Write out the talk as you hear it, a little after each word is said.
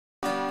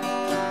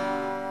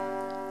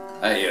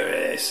Ah, here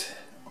it is.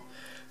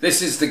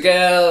 This is the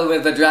girl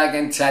with the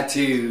dragon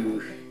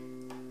tattoo.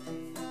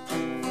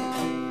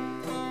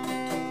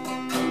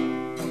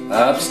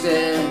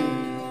 Upstairs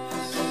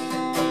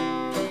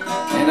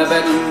in a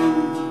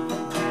bedroom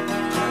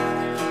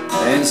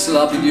in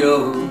Sloppy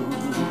Joe's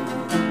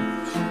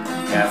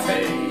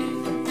cafe,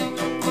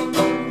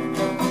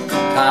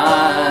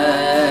 tied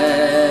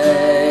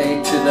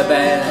to the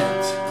bed,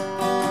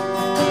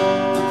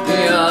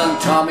 young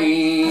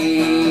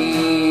Tommy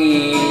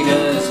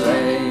does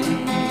lay,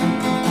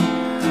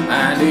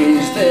 and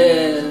he's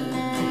there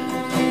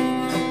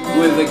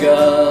with the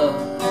girl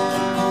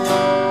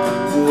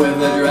with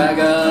the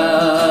dragon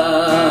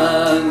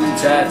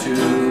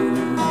tattoo.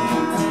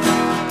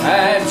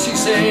 And she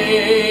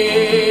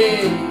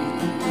says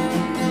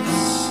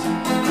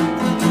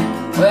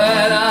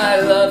that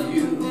I love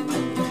you,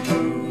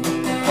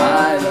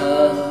 I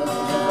love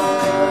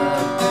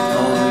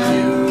only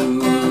you.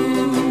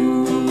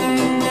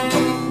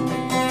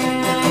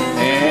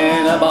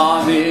 In a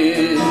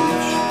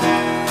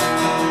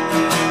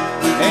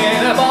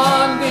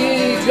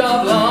bondage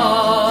of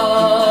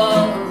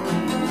love,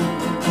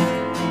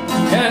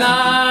 can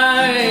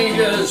I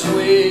just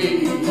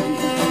wait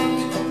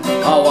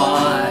a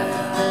while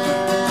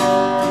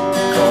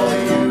for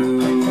you?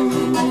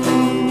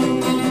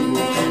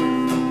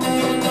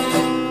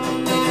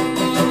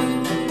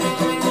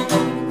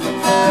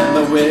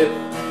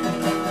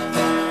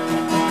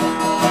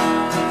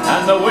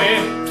 And the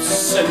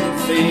whips and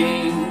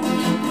things,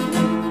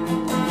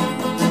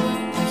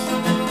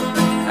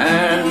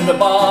 and the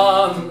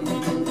bonds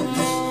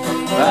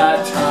that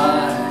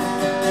tie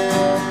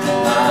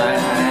my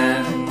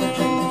hands,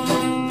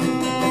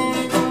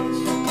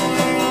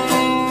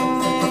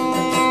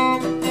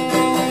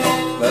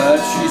 but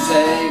she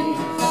says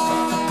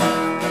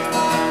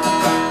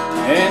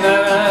in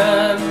an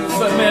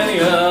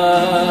unfamiliar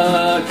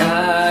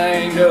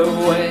kind of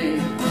way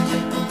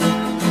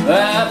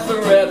that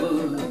forever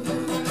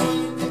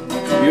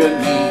you and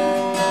me,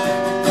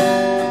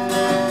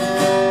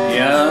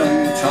 young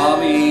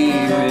Tommy,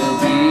 will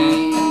be.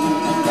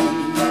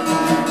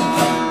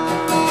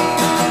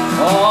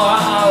 Oh,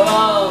 our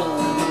love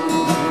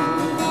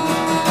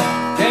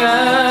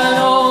can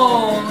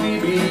only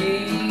be,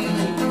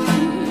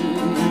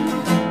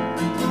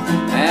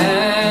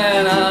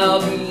 and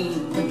I'll be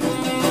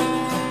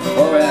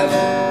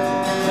forever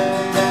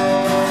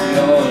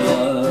your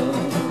love.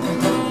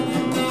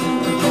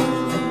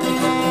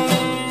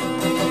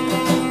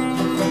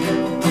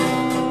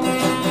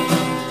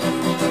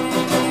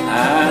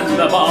 And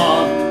the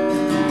bonds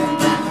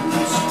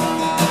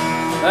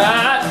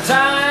that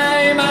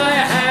tie my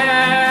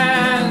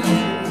hands,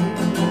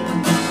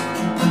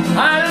 I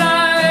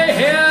lie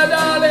here,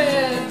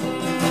 darling,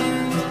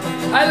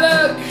 I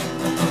look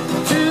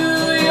to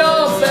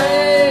your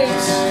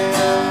face,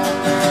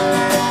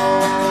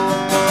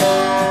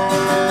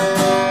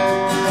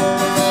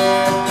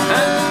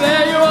 and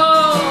there you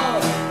are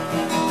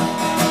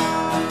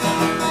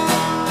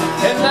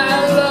in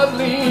that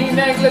lovely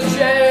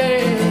negligee,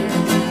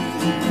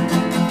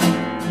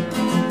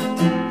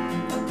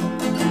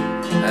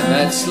 and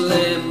that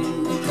slim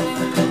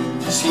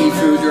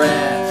see-through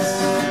dress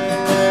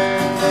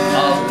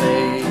of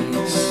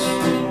lace.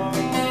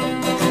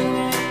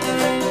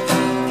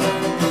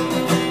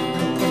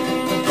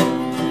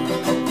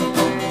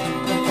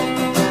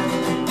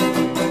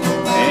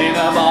 In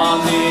a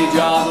bondage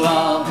of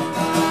love,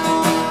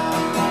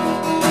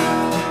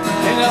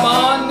 in a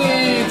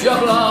bondage of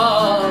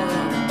love,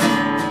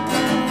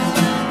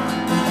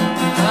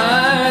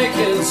 I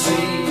can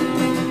see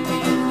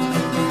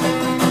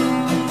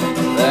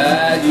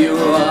that you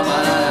are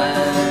mine.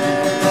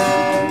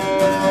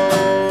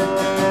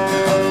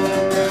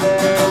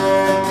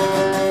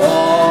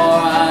 For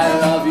I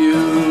love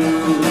you,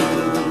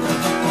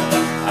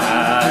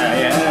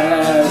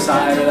 yes, I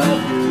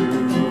love you,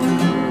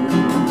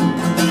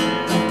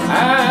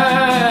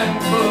 and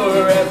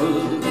forever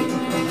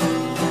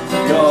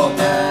you're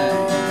mine.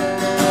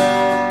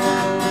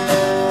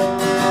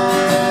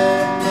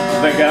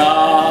 The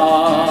girl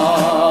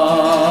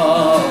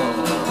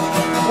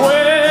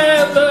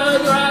with the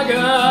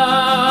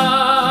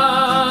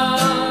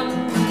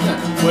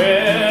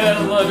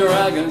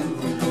dragon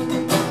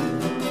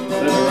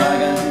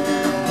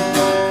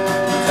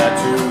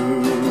tattoo.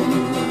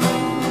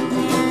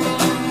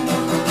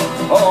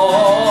 Oh,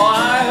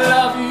 I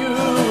love you,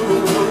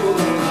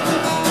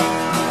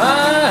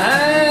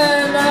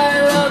 and I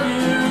love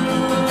you.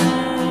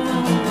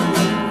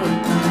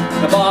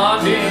 The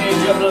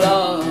bondage of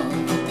love,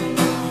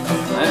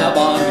 and a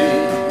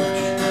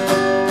bondage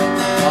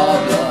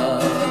of love.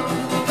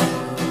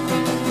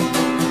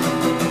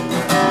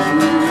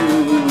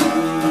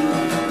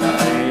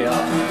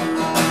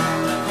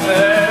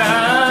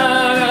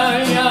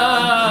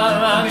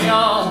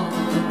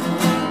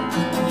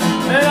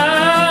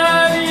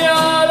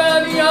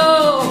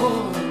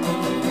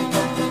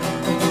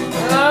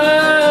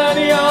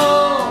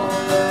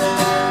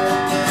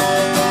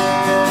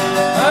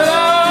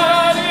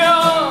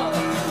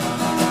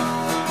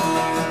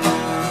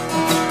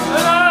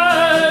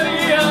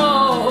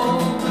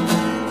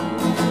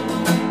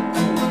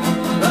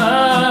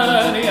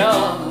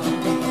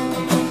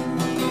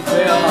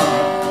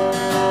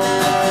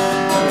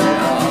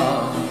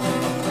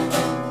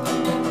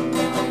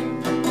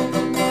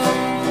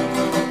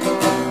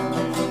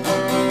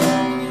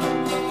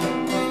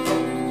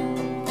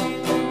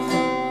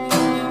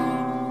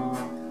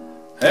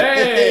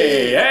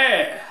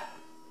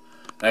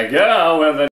 The girl with the